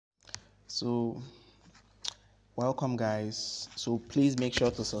So welcome guys, so please make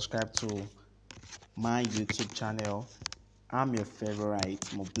sure to subscribe to my YouTube channel. I'm your favorite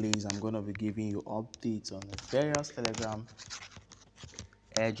Moblaze. I'm going to be giving you updates on the various Telegram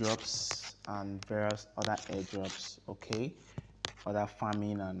airdrops and various other airdrops, okay, other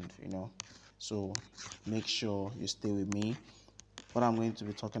farming, and so make sure you stay with me. What I'm going to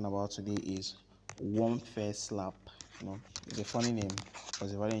be talking about today is Wormfare slap. It's a funny name, but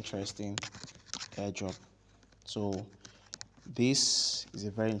it's a very interesting airdrop. So this is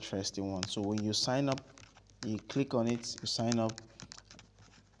a very interesting one. So when you sign up, you click on it, you sign up,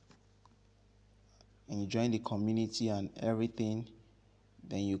 and you join the community and everything.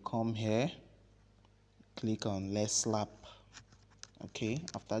 Then you come here, click on let's slap. Okay,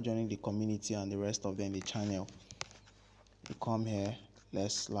 after joining the community and the rest of them, the channel, you come here,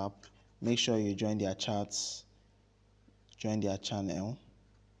 let's slap. Make sure you join their chats, join their channel,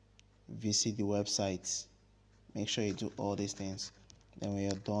 visit the website. Make sure you do all these things. Then when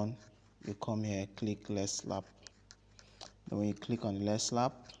you're done, you come here, click let's slap. Then when you click on let's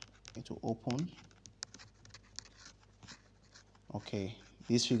slap, it will open. Okay,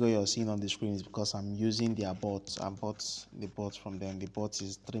 this figure you're seeing on the screen is because I'm using their bot. I bought the bot from them. The bot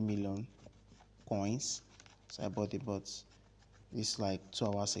is 3 million coins, so I bought the bot. This like 2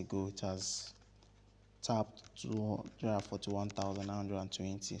 hours ago. It has tapped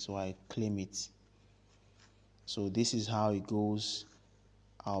 241,920, so I claim it. So this is how it goes.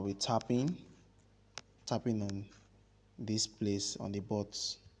 I'll be tapping on this place on the bot.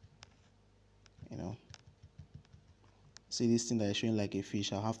 See this thing that is showing like a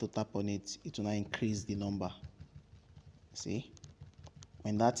fish. I'll have to tap on it. It will now increase the number. See,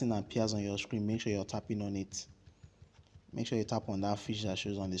 when that thing appears on your screen, make sure you're tapping on it. Make sure you tap on that fish that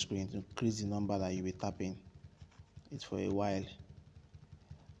shows on the screen to increase the number that you'll be tapping it for a while.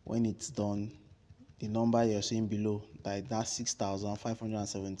 When it's done, the number you're seeing below, that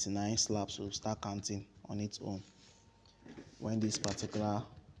 6,579 slaps, will start counting on its own. When this particular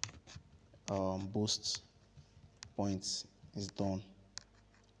boost points is done,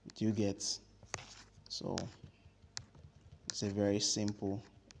 do you get? So it's a very simple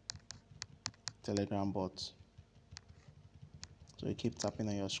Telegram bot. So you keep tapping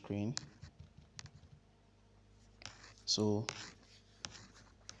on your screen. So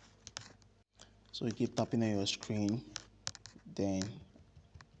you keep tapping on your screen. Then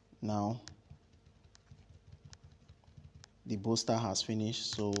now the booster has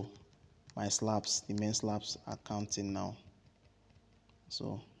finished. So my slaps, the main slaps, are counting now.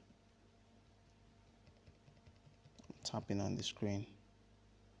 So I'm tapping on the screen.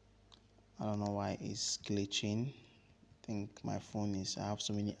 I don't know why it's glitching. I think my phone is, I have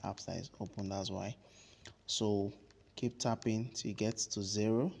so many apps that is open, that's why. So keep tapping till it gets to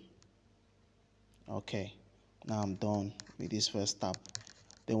 0. Okay, now I'm done with this first tap.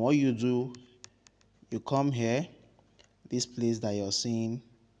 Then what you do, you come here, this place that you're seeing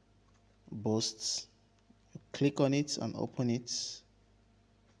boosts, you click on it and open it.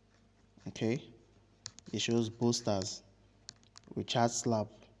 Okay, it shows boosters, recharge slap.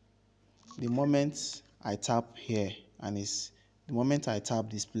 The moment I tap here, and it's the moment I tap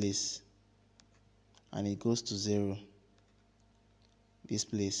this place and it goes to 0, this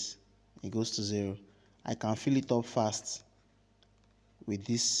place, it goes to 0, I can fill it up fast with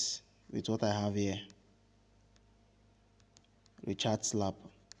this, with what I have here, recharge slap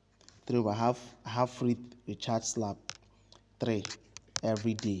 3. I have free recharge slap 3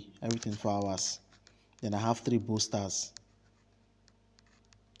 every day, every 24 hours. Then I have 3 boosters,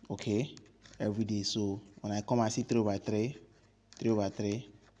 okay, every day. So when I come, I see 3/3,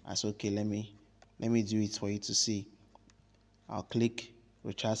 I say okay, let me do it for you to see. I'll click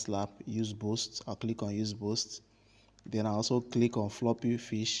recharge slap, use boost. I'll click on use boost. Then I also click on floppy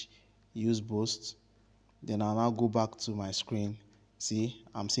fish, use boost. Then I'll now go back to my screen. See,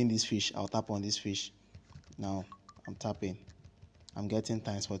 I'm seeing this fish. I'll tap on this fish. Now I'm tapping. I'm getting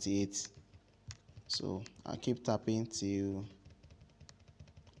times 48. So I keep tapping till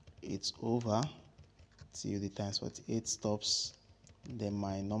it's over, till the times 48 stops. Then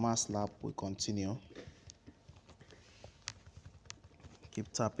my normal slap will continue.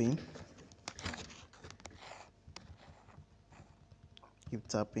 Keep tapping. Keep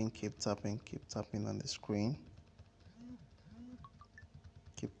tapping on the screen.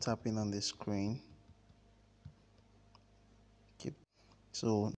 Keep tapping on the screen.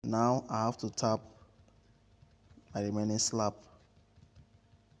 So now I have to tap my remaining slap.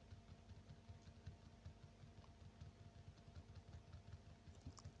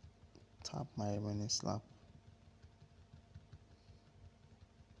 Tap my remaining slap.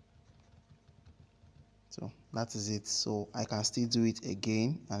 So that is it. So I can still do it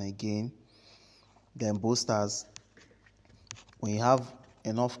again and again. Then boosters, when you have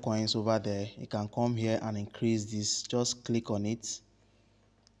enough coins over there, you can come here and increase this. Just click on it,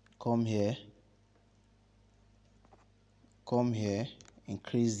 come here,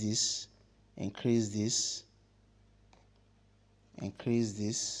 increase this, increase this, increase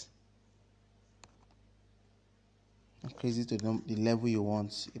this, increase it to the level you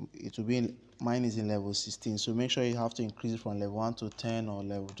want. It will be in, mine is in level 16, so make sure you have to increase it from level 1 to 10 or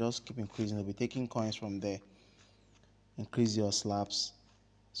level, just keep increasing. You'll be taking coins from there. Increase your slabs.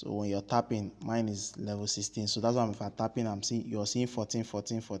 So when you're tapping, mine is level 16, so that's why if I'm tapping, you're seeing 14,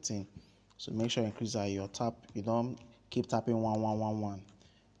 14, 14. So make sure you increase that. Your tap, you don't keep tapping 1, 1, 1, 1.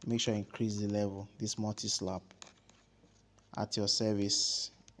 Make sure you increase the level. This multi slab at your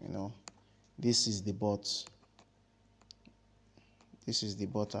service. This is the bot. This is the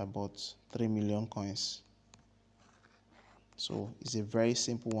bot I bought, 3 million coins. So it's a very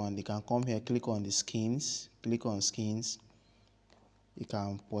simple one. You can come here, click on the skins, click on skins. You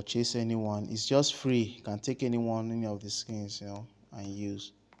can purchase anyone. It's just free. You can take any of the skins, and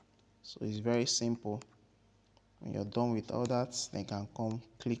use. So it's very simple. When you're done with all that, then you can come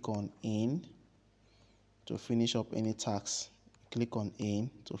click on in to finish up any task. Click on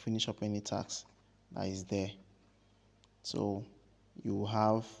in to finish up any task that is there. So you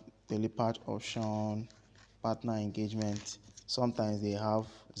have daily patch option, partner engagement. Sometimes they have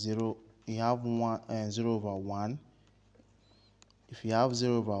 0. You have 0/1. If you have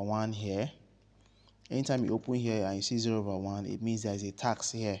 0/1 here, anytime you open here and you see 0/1, it means there is a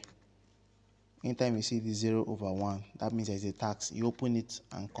tax here. Anytime you see the 0/1, that means there is a tax. You open it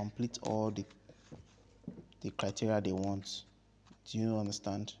and complete all the criteria they want. Do you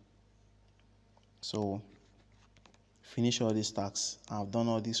understand? So finish all these tasks. I've done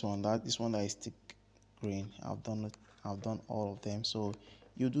all this one. This one that is tick green, I've done all of them. So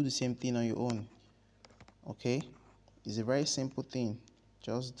you do the same thing on your own. Okay, it's a very simple thing.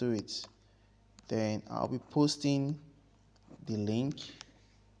 Just do it. Then I'll be posting the link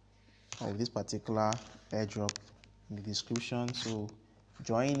of this particular airdrop in the description. So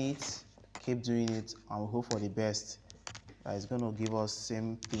join it, keep doing it, and we hope for the best. It's going to give us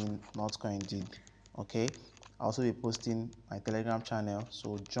same thing Notcoin did. Okay, I'll also be posting my Telegram channel,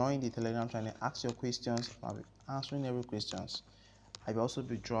 so join the Telegram channel, ask your questions. I'll be answering every questions.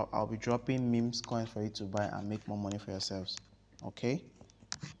 I'll be dropping memes coins for you to buy and make more money for yourselves. Okay,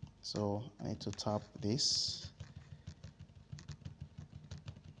 so I need to tap this,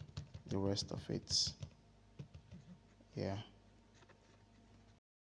 the rest of it. Yeah.